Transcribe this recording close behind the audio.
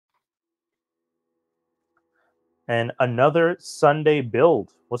and another Sunday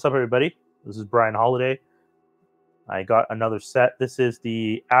build. What's up, everybody? This is Brian Holiday. I got another set. This is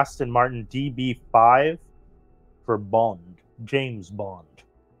the Aston Martin DB5 for Bond, James Bond.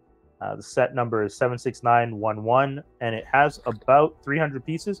 The set number is 76911, and it has about 300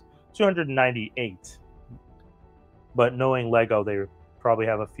 pieces, 298. But knowing Lego, they probably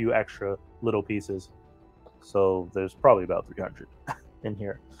have a few extra little pieces. So there's probably about 300 in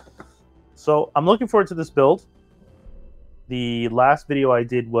here. So I'm looking forward to this build. The last video I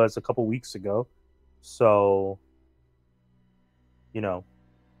did was a couple weeks ago. So, you know,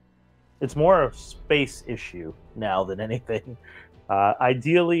 it's more a space issue now than anything.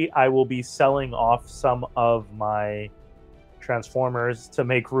 Ideally, I will be selling off some of my Transformers to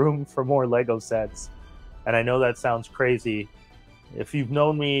make room for more Lego sets. And I know that sounds crazy. If you've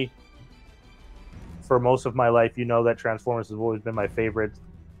known me for most of my life, you know that Transformers has always been my favorite.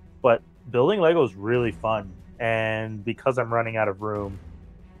 But building Lego is really fun. And because I'm running out of room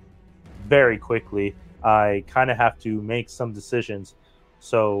very quickly, I kind of have to make some decisions.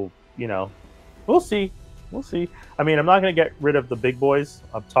 So, you know, we'll see. We'll see. I mean, I'm not going to get rid of the big boys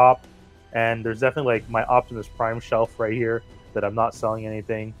up top. And there's definitely like my Optimus Prime shelf right here that I'm not selling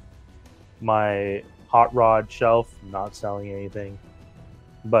anything. My Hot Rod shelf, not selling anything.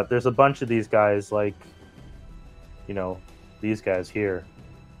 But there's a bunch of these guys, like, you know, these guys here.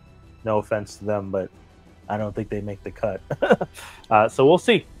 No offense to them, but I don't think they make the cut. So we'll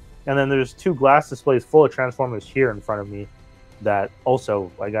see. And then there's two glass displays full of Transformers here in front of me that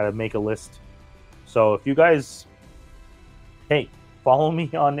also I got to make a list. So if you guys, hey, follow me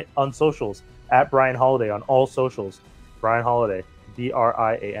on socials at Brian Holiday on all socials. Brian Holiday,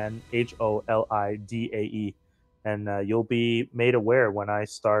 BrianHolidae, and you'll be made aware when I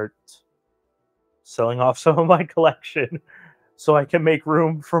start selling off some of my collection so I can make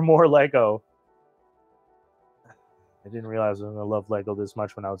room for more Lego. I didn't realize I was going to love Lego this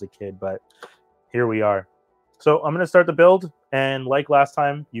much when I was a kid, but here we are. So I'm going to start the build, and like last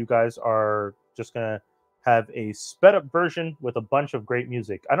time, you guys are just going to have a sped up version with a bunch of great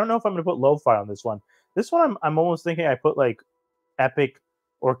music. I don't know if I'm going to put lo-fi on this one. This one, I'm almost thinking I put like epic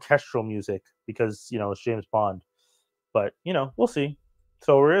orchestral music because, you know, it's James Bond. But, you know, we'll see.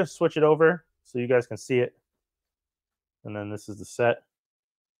 So we're going to switch it over so you guys can see it. And then this is the set.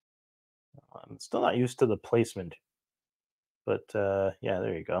 I'm still not used to the placement. But, yeah,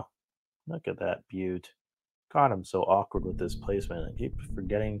 there you go. Look at that beaut. God, I'm so awkward with this placement. I keep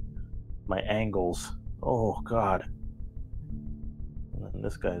forgetting my angles. Oh, God. And then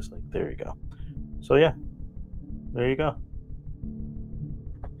this guy's like, there you go. So, yeah, there you go.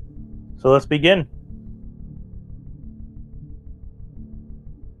 So let's begin.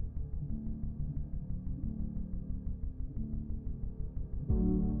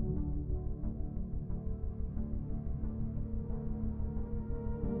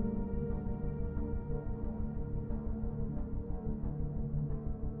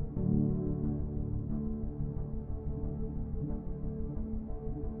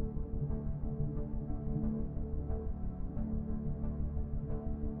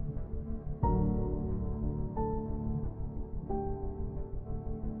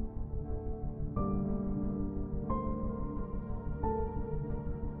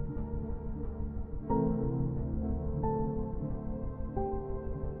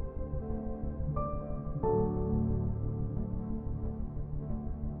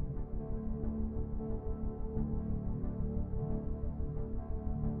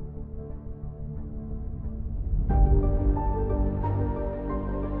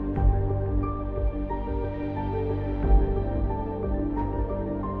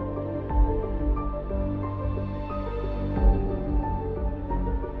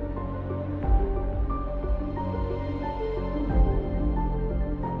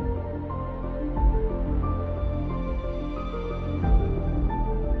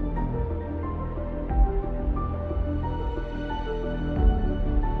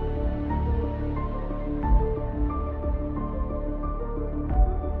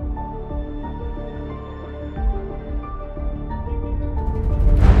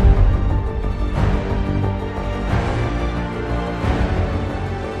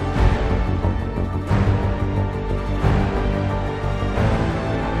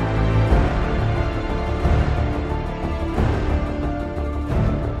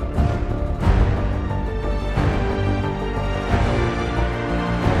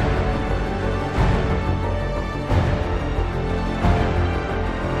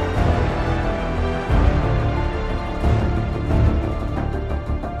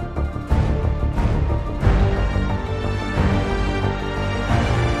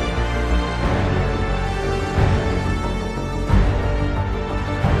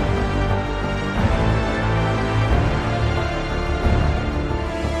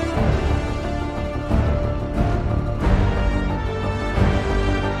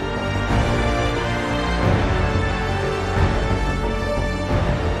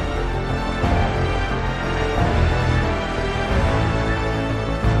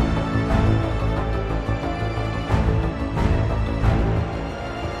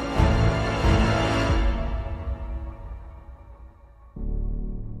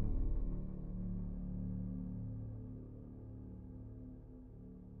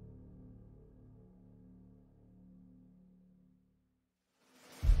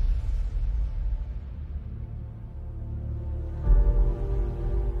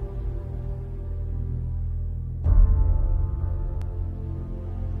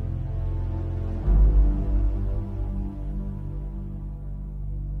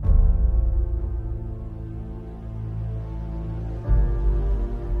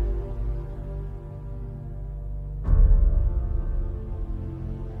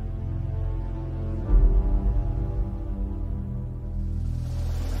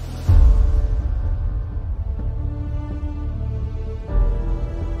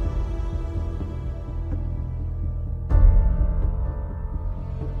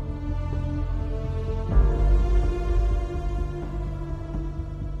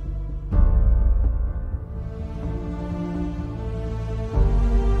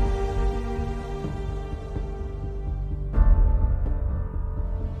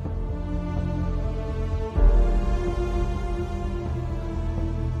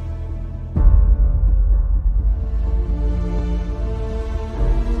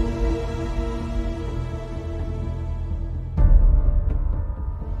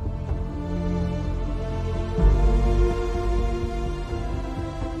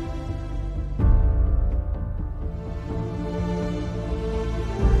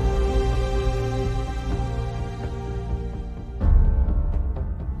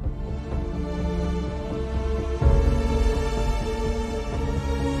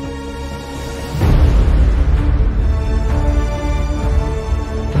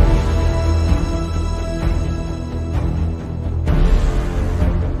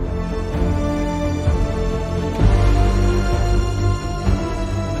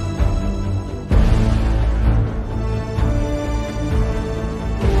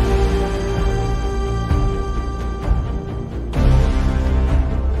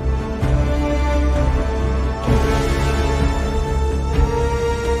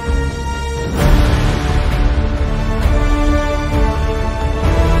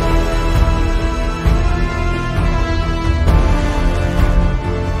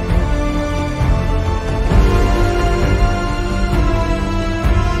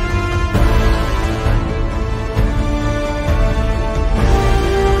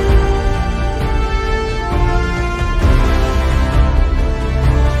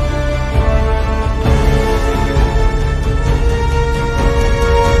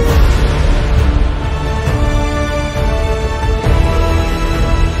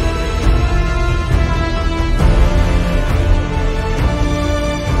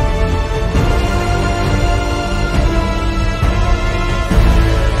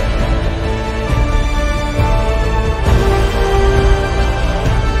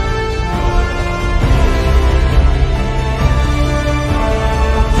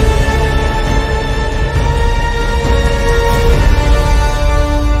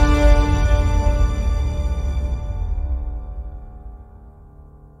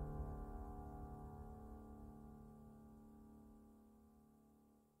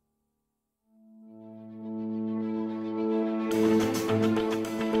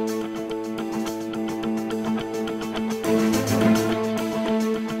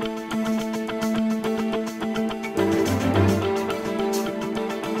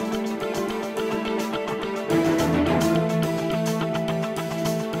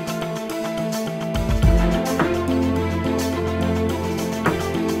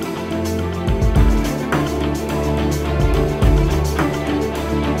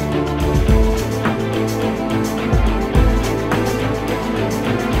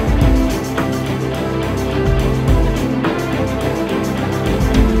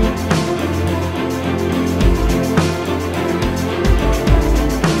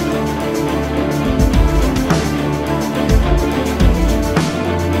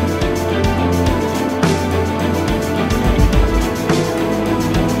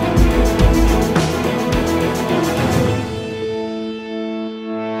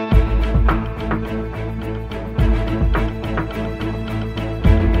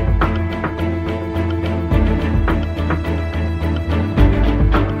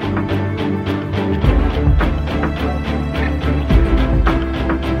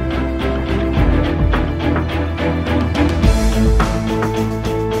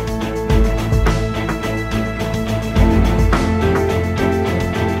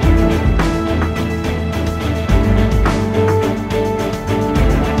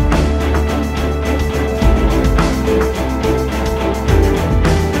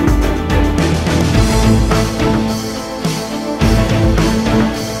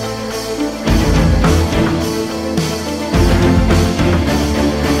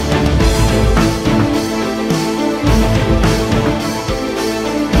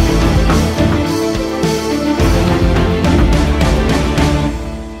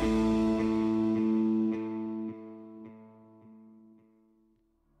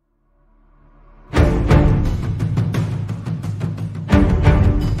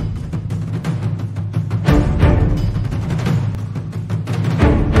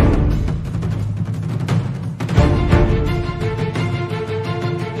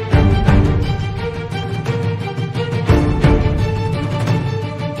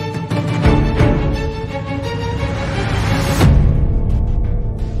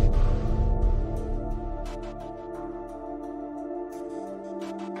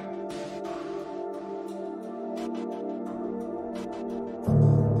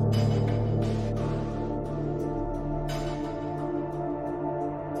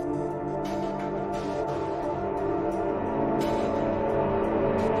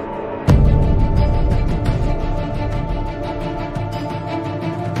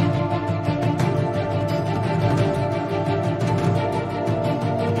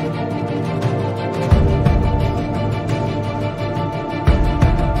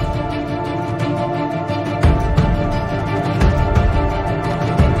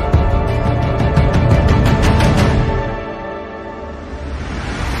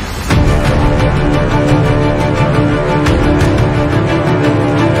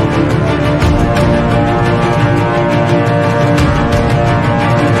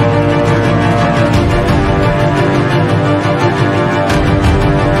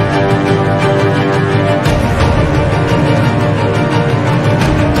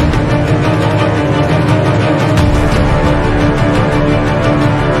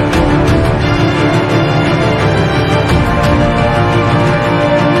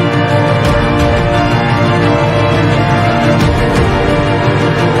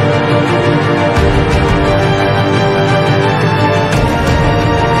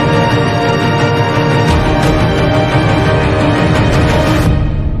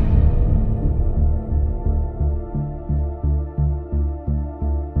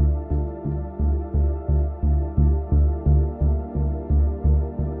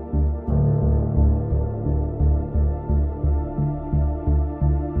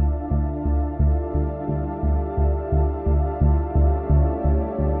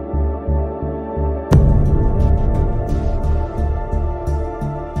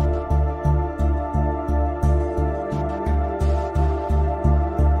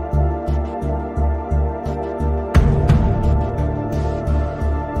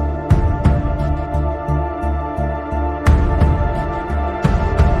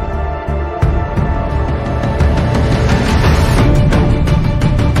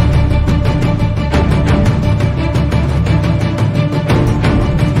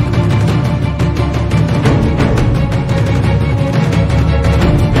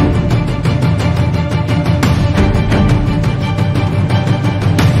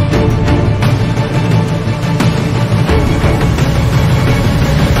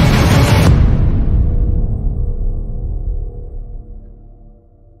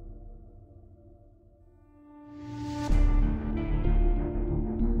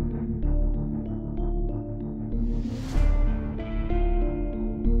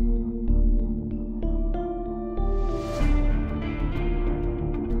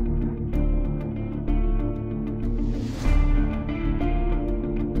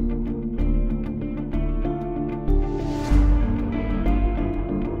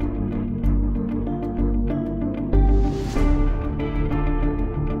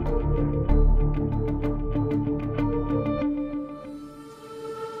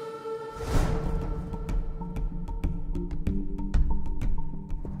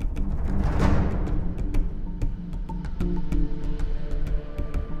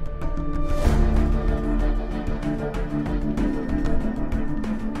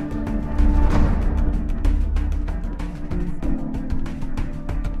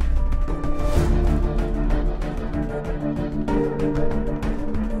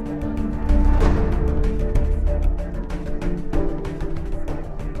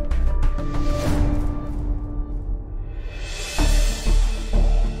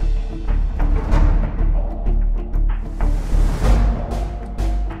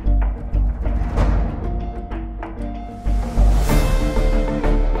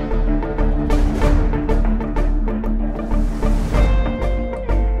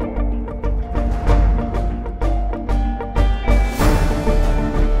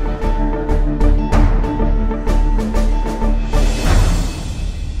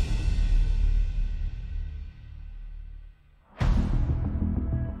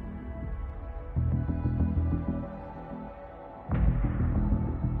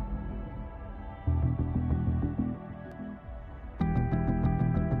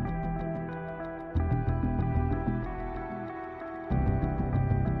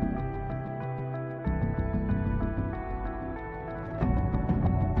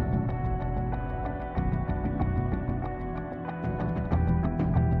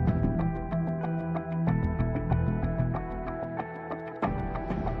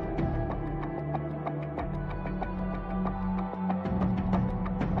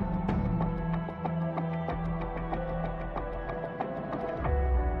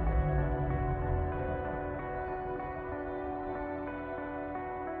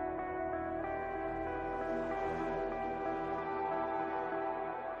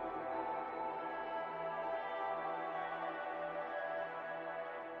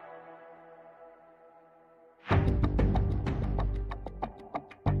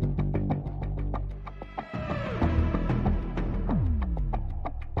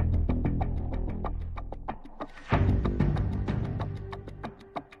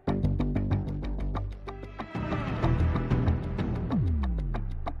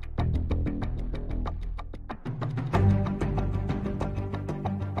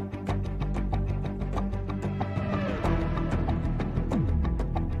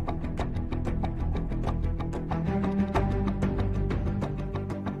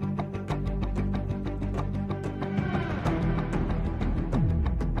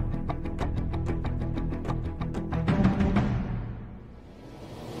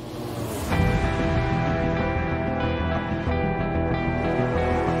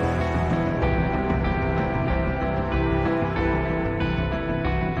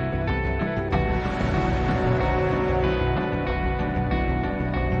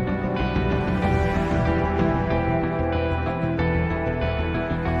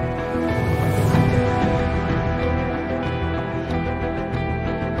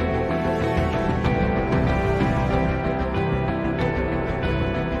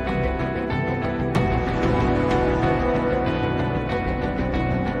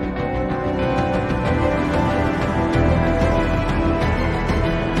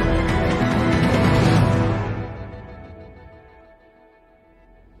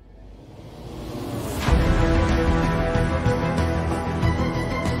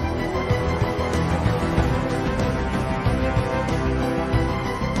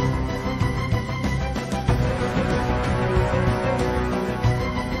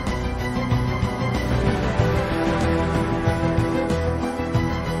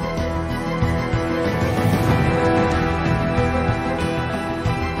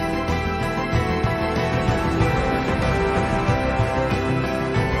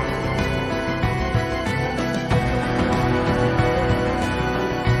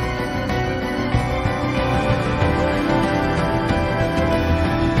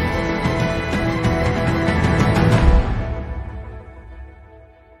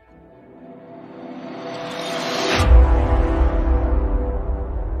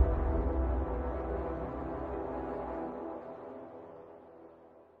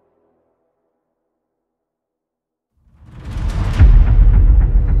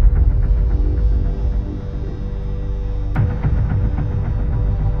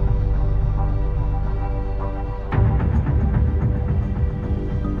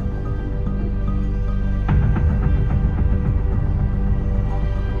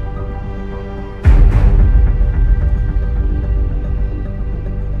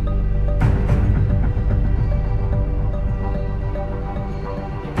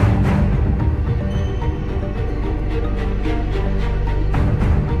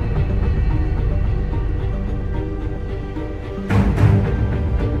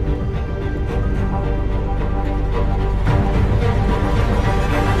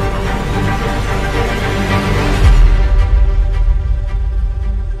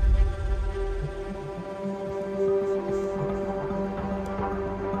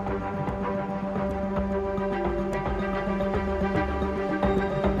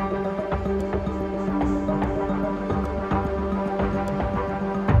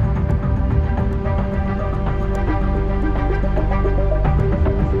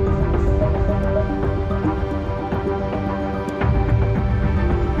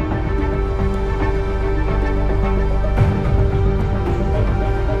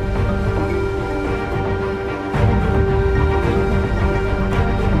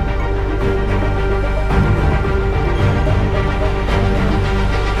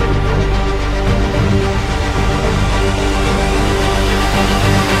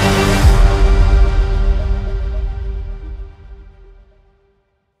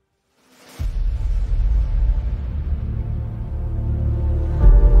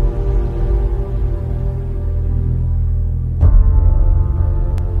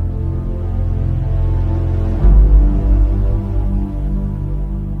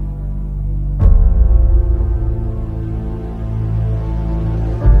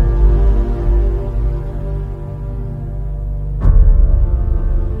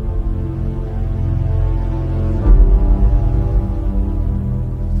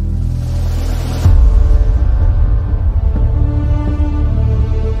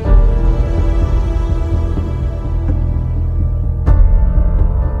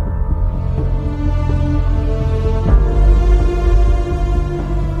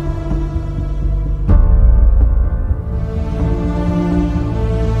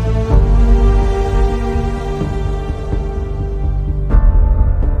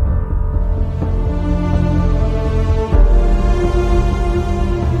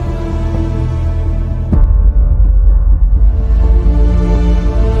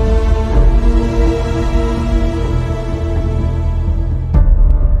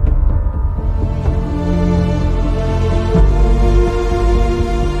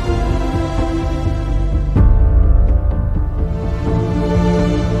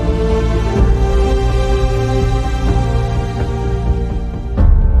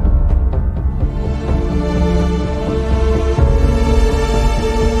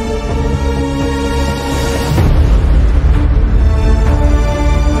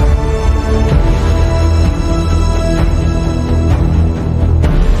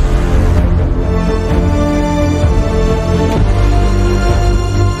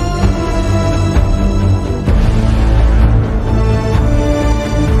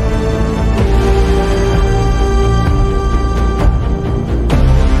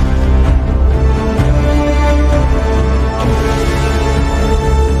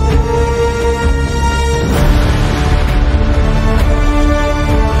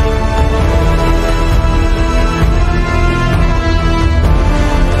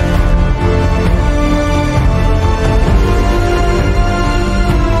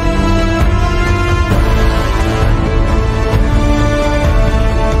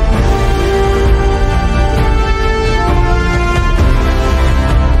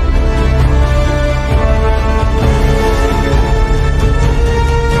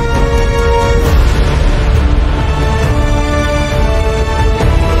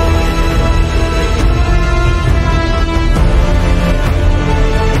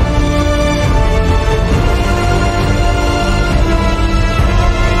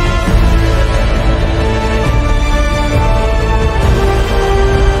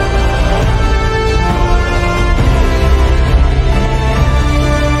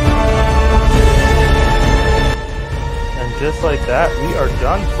 like that, we are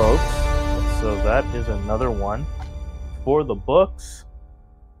done, folks. So that is another one for the books.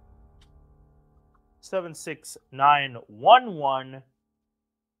 76911.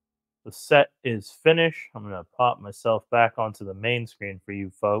 The set is finished. I'm going to pop myself back onto the main screen for you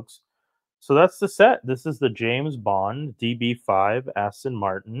folks. So that's the set. This is the James Bond DB5 Aston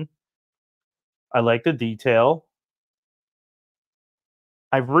Martin. I like the detail.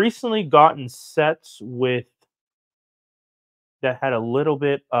 I've recently gotten sets with that had a little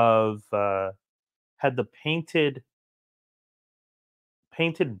bit of had the painted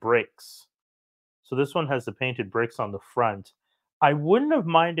bricks. So this one has the painted bricks on the front. I wouldn't have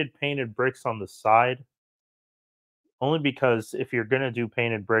minded painted bricks on the side, only because if you're gonna do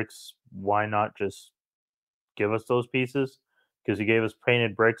painted bricks, why not just give us those pieces? Because he gave us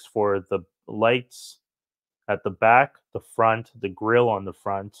painted bricks for the lights at the back, the front, the grill on the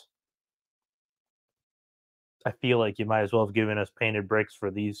front. I feel like you might as well have given us painted bricks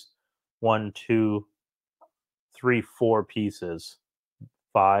for these 1, 2, 3, 4 pieces.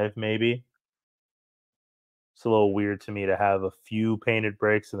 5 maybe. It's a little weird to me to have a few painted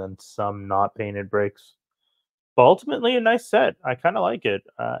bricks and then some not painted bricks. But ultimately, a nice set. I kind of like it.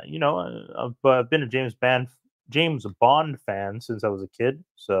 I've been a James Bond fan since I was a kid.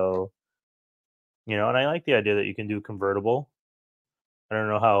 So, and I like the idea that you can do convertible. I don't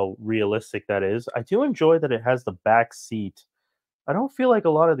know how realistic that is. I do enjoy that it has the back seat. I don't feel like a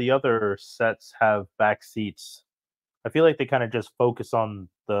lot of the other sets have back seats. I feel like they kind of just focus on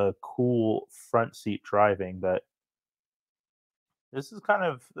the cool front seat driving, but this is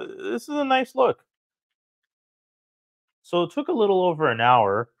a nice look. So it took a little over an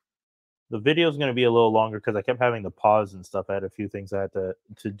hour. The video is going to be a little longer because I kept having to pause and stuff. I had a few things I had to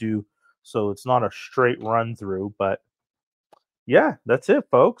do, so it's not a straight run through. But yeah, that's it,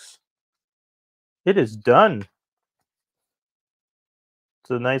 folks. It is done.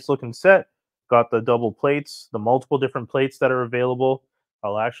 It's a nice looking set. Got the double plates, the multiple different plates that are available.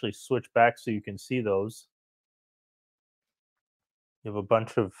 I'll actually switch back so you can see those. You have a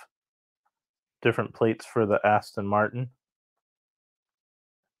bunch of different plates for the Aston Martin.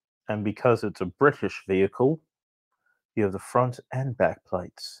 And because it's a British vehicle, you have the front and back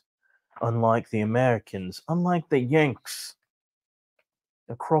plates. Unlike the Americans, unlike the Yanks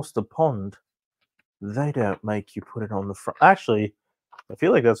across the pond, they don't make you put it on the front. Actually, I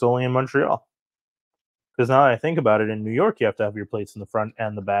feel like that's only in Montreal. Because now that I think about it, in New York, you have to have your plates in the front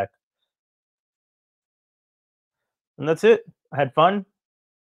and the back. And that's it. I had fun.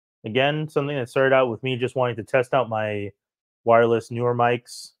 Again, something that started out with me just wanting to test out my wireless newer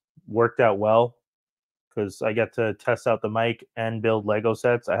mics worked out well because I get to test out the mic and build Lego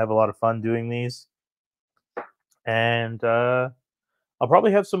sets. I have a lot of fun doing these. And I'll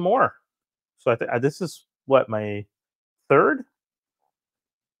probably have some more. So I think this is my third.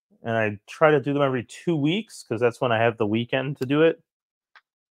 And I try to do them every 2 weeks because that's when I have the weekend to do it.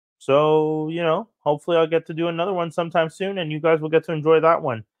 So, hopefully I'll get to do another one sometime soon and you guys will get to enjoy that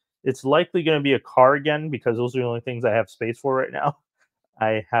one. It's likely going to be a car again because those are the only things I have space for right now.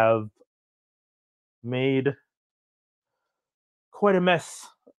 I have made quite a mess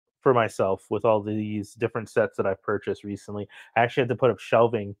for myself with all these different sets that I've purchased recently. I actually had to put up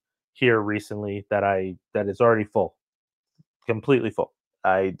shelving here recently that is already full. Completely full.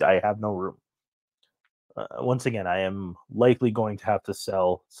 I have no room. Once again, I am likely going to have to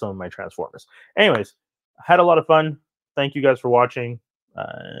sell some of my Transformers. Anyways, I had a lot of fun. Thank you guys for watching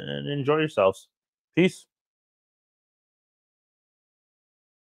and enjoy yourselves. Peace.